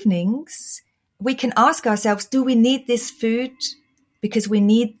your evenings, we can ask ourselves, do we need this food because we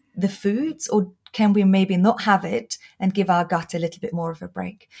need the foods, or can we maybe not have it and give our gut a little bit more of a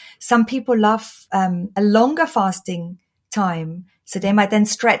break? Some people love a longer fasting time, so they might then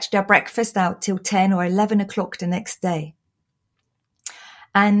stretch their breakfast out till 10 or 11 o'clock the next day.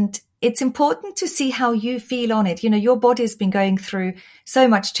 And it's important to see how you feel on it. You know, your body has been going through so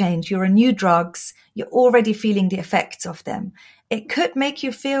much change. You're on new drugs. You're already feeling the effects of them. It could make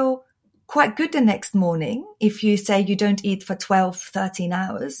you feel quite good the next morning if you say you don't eat for 12, 13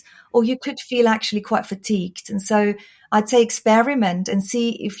 hours, or you could feel actually quite fatigued. And so I'd say experiment and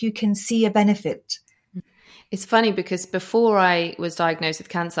see if you can see a benefit. It's funny because before I was diagnosed with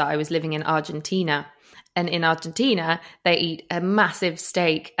cancer, I was living in Argentina. And in Argentina, they eat a massive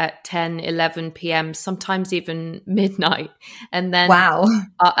steak at 10, 11 p.m., sometimes even midnight. And then wow,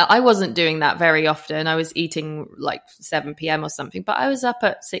 I wasn't doing that very often. I was eating like 7 p.m. or something, but I was up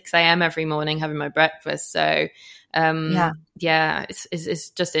at 6 a.m. every morning having my breakfast. So it's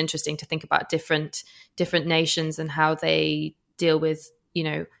just interesting to think about different nations and how they deal with, you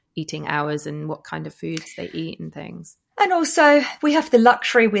know, eating hours and what kind of foods they eat and things. And also we have the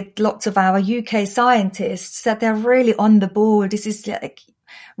luxury with lots of our UK scientists that they're really on the ball. This is like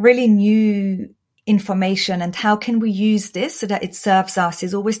really new information, and how can we use this so that it serves us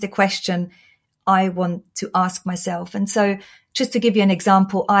is always the question I want to ask myself. And so just to give you an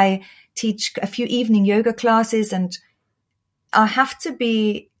example, I teach a few evening yoga classes, and I have to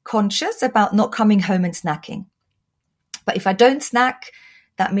be conscious about not coming home and snacking. But if I don't snack,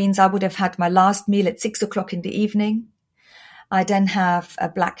 that means I would have had my last meal at 6 o'clock in the evening. I then have a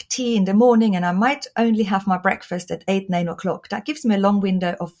black tea in the morning, and I might only have my breakfast at 8, 9 o'clock. That gives me a long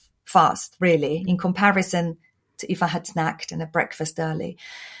window of fast, really, in comparison to if I had snacked and a breakfast early.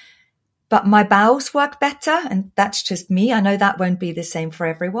 But my bowels work better, and that's just me. I know that won't be the same for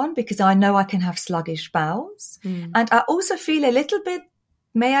everyone because I know I can have sluggish bowels. And I also feel a little bit,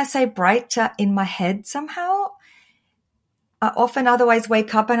 may I say, brighter in my head somehow. I often otherwise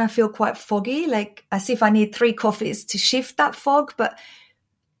wake up and I feel quite foggy, like as if I need 3 coffees to shift that fog. But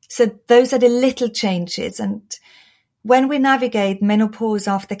so those are the little changes. And when we navigate menopause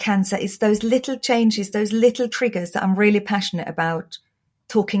after cancer, it's those little changes, those little triggers that I'm really passionate about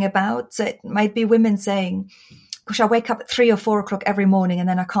talking about. So it might be women saying, gosh, I wake up at 3 or 4 o'clock every morning and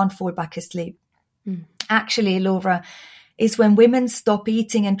then I can't fall back asleep. Actually, Laura, is when women stop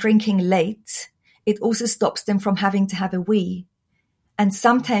eating and drinking late, it also stops them from having to have a wee. And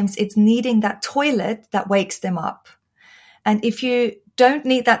sometimes it's needing that toilet that wakes them up. And if you don't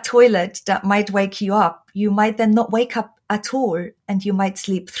need that toilet that might wake you up, you might then not wake up at all and you might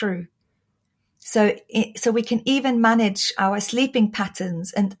sleep through. So we can even manage our sleeping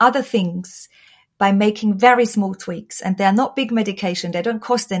patterns and other things by making very small tweaks. And they're not big medication. They don't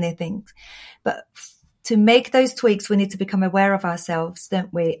cost anything. But to make those tweaks, we need to become aware of ourselves,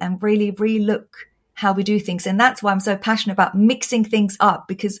 don't we? And really relook how we do things. And that's why I'm so passionate about mixing things up,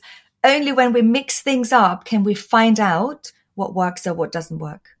 because only when we mix things up can we find out what works or what doesn't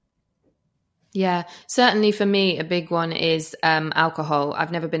work. Yeah, certainly for me, a big one is alcohol.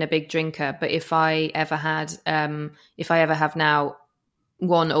 I've never been a big drinker, but if I ever have now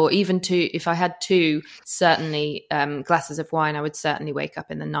one or even two, if I had two, certainly glasses of wine, I would certainly wake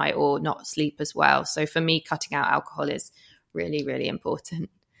up in the night or not sleep as well. So for me, cutting out alcohol is really, really important.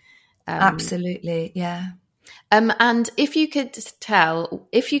 Absolutely, yeah. And if you could tell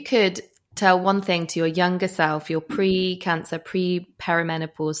one thing to your younger self, your pre-cancer,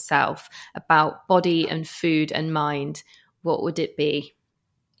 pre-perimenopause self about body and food and mind, what would it be?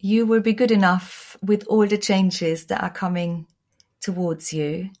 You will be good enough with all the changes that are coming towards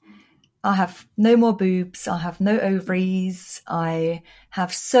you. I have no more boobs. I have no ovaries. I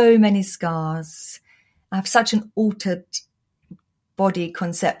have so many scars. I have such an altered body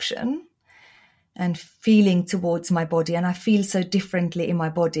conception and feeling towards my body. And I feel so differently in my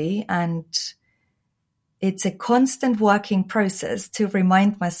body. And it's a constant working process to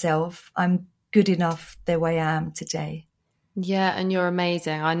remind myself I'm good enough the way I am today. Yeah, and you're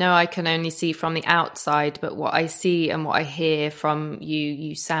amazing. I know I can only see from the outside, but what I see and what I hear from you,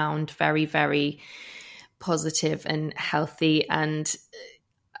 you sound very, very positive and healthy and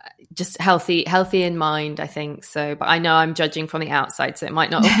just healthy in mind, I think. So, but I know I'm judging from the outside, so it might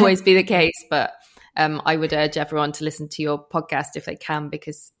not always be the case, but I would urge everyone to listen to your podcast if they can,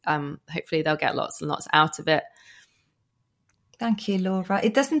 because hopefully they'll get lots and lots out of it. Thank you, Laura.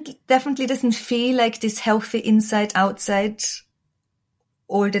 It definitely doesn't feel like this healthy inside outside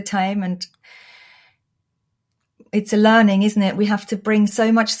all the time. And it's a learning, isn't it? We have to bring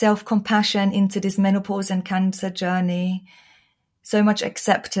so much self-compassion into this menopause and cancer journey, so much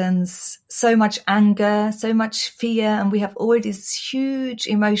acceptance, so much anger, so much fear. And we have all these huge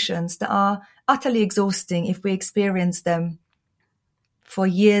emotions that are utterly exhausting if we experience them for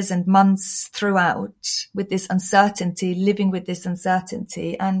years and months throughout with this uncertainty, living with this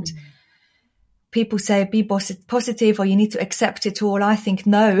uncertainty. And people say, be positive or you need to accept it all. I think,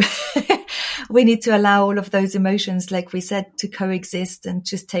 no, we need to allow all of those emotions, like we said, to coexist and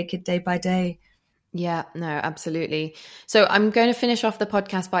just take it day by day. Yeah, no, absolutely. So I'm going to finish off the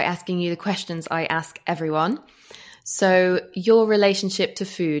podcast by asking you the questions I ask everyone. So your relationship to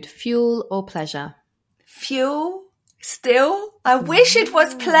food, fuel or pleasure? Fuel. Still, I wish it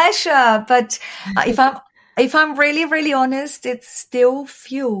was pleasure, but if I'm really, really honest, it's still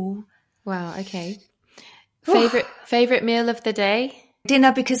fuel. Wow. Okay. Favorite meal of the day?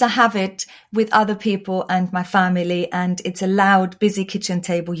 Dinner, because I have it with other people and my family, and it's a loud, busy kitchen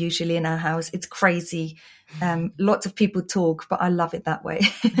table usually in our house. It's crazy. Lots of people talk, but I love it that way.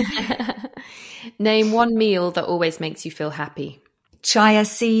 Name one meal that always makes you feel happy. Chia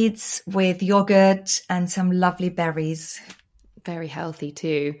seeds with yogurt and some lovely berries. Very healthy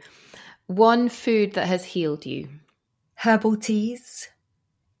too. One food that has healed you. Herbal teas.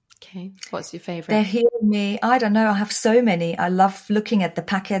 Okay. What's your favorite? They heal me. I don't know. I have so many. I love looking at the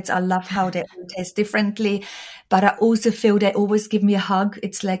packets. I love how they all taste differently. But I also feel they always give me a hug.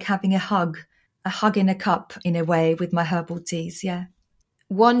 It's like having a hug in a cup in a way with my herbal teas. Yeah.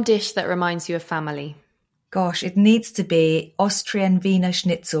 One dish that reminds you of family. Gosh, it needs to be Austrian Wiener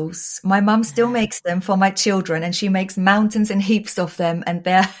Schnitzels. My mum still makes them for my children, and she makes mountains and heaps of them, and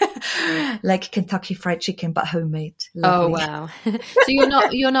they're like Kentucky Fried Chicken, but homemade. Lovely. Oh, wow. So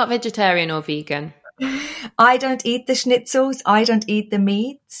you're not vegetarian or vegan? I don't eat the schnitzels. I don't eat the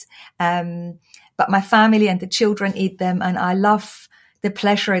meat. But my family and the children eat them, and I love the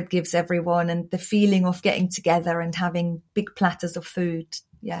pleasure it gives everyone and the feeling of getting together and having big platters of food.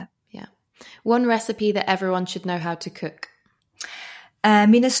 Yeah. One recipe that everyone should know how to cook.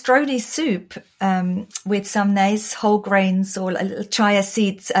 Minestrone soup with some nice whole grains or chia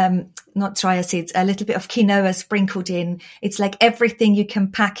seeds, not chia seeds, a little bit of quinoa sprinkled in. It's like everything you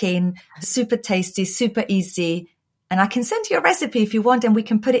can pack in, super tasty, super easy. And I can send you a recipe if you want, and we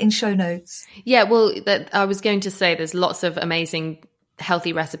can put it in show notes. Yeah, well, I was going to say there's lots of amazing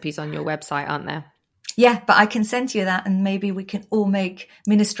healthy recipes on your website, aren't there? Yeah, but I can send you that and maybe we can all make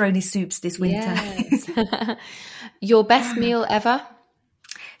minestrone soups this winter. Yes. Your best meal ever?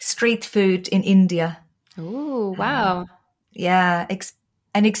 Street food in India. Oh, wow. Yeah,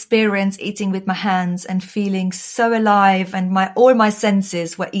 an experience eating with my hands and feeling so alive, and all my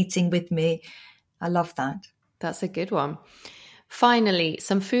senses were eating with me. I love that. That's a good one. Finally,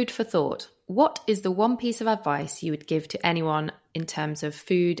 some food for thought. What is the one piece of advice you would give to anyone in terms of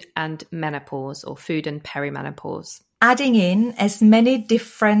food and menopause, or food and perimenopause? Adding in as many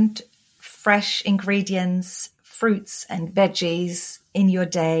different fresh ingredients, fruits and veggies in your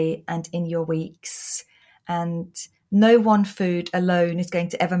day and in your weeks. And no one food alone is going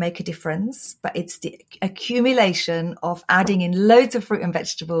to ever make a difference, but it's the accumulation of adding in loads of fruit and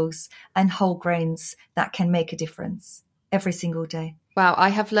vegetables and whole grains that can make a difference every single day. Wow, I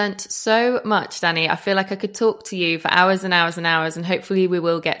have learnt so much, Dani. I feel like I could talk to you for hours and hours and hours, and hopefully we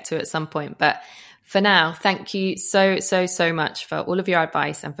will get to at some point. But for now, thank you so much for all of your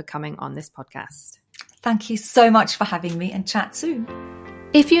advice and for coming on this podcast. Thank you so much for having me, and chat soon.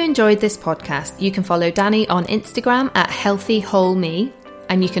 If you enjoyed this podcast, you can follow Dani on Instagram at healthywholeme,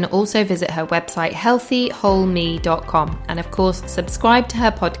 and you can also visit her website healthywholeme.com, and of course subscribe to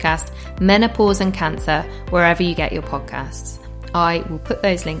her podcast Menopause and Cancer wherever you get your podcasts. I will put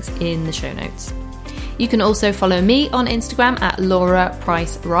those links in the show notes. You can also follow me on Instagram at Laura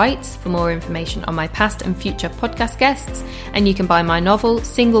Price Writes for more information on my past and future podcast guests, and you can buy my novel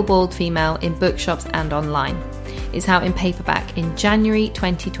Single Bald Female in bookshops and online. It's out in paperback in January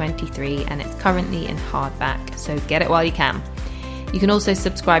 2023 and it's currently in hardback, so get it while you can. You can also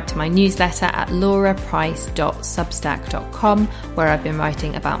subscribe to my newsletter at lauraprice.substack.com, where I've been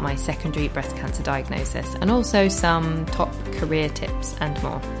writing about my secondary breast cancer diagnosis and also some top career tips and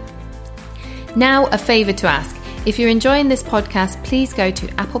more. Now, a favour to ask. If you're enjoying this podcast, please go to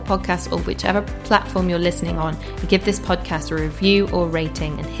Apple Podcasts or whichever platform you're listening on and give this podcast a review or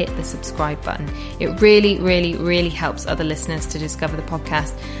rating and hit the subscribe button. It really helps other listeners to discover the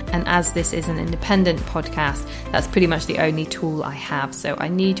podcast. And as this is an independent podcast, that's pretty much the only tool I have. So I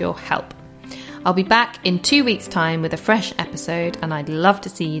need your help. I'll be back in 2 weeks' time with a fresh episode, and I'd love to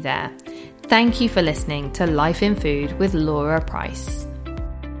see you there. Thank you for listening to Life in Food with Laura Price.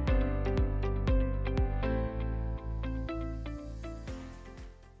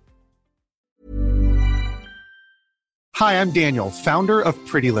 Hi, I'm Daniel, founder of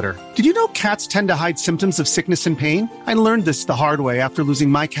Pretty Litter. Did you know cats tend to hide symptoms of sickness and pain? I learned this the hard way after losing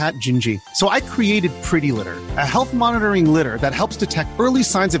my cat, Gingy. So I created Pretty Litter, a health monitoring litter that helps detect early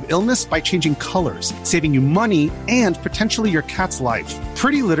signs of illness by changing colors, saving you money and potentially your cat's life.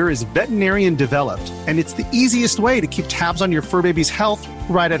 Pretty Litter is veterinarian developed, and it's the easiest way to keep tabs on your fur baby's health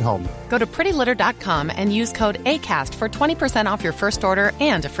right at home. Go to prettylitter.com and use code ACAST for 20% off your first order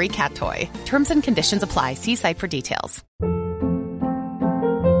and a free cat toy. Terms and conditions apply. See site for details.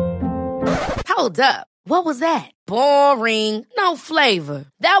 Hold up. What was that? Boring. No flavor.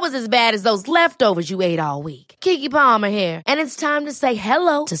 That was as bad as those leftovers you ate all week. Keke Palmer here, and it's time to say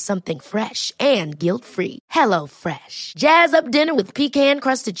hello to something fresh and guilt-free. Hello Fresh. Jazz up dinner with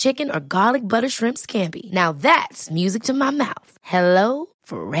pecan-crusted chicken or garlic butter shrimp scampi. Now that's music to my mouth. Hello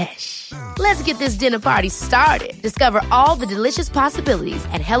Fresh. Let's get this dinner party started. Discover all the delicious possibilities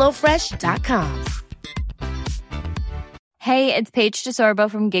at hellofresh.com. Hey, it's Paige DeSorbo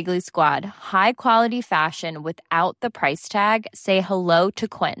from Giggly Squad. High quality fashion without the price tag. Say hello to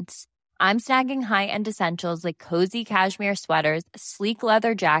Quince. I'm snagging high-end essentials like cozy cashmere sweaters, sleek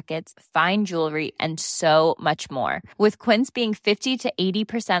leather jackets, fine jewelry, and so much more. With Quince being 50 to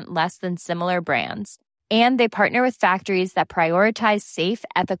 80% less than similar brands. And they partner with factories that prioritize safe,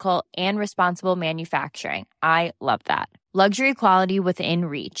 ethical, and responsible manufacturing. I love that. Luxury quality within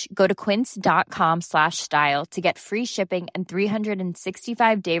reach. Go to quince.com/style to get free shipping and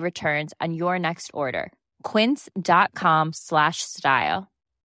 365-day returns on your next order. Quince.com/style.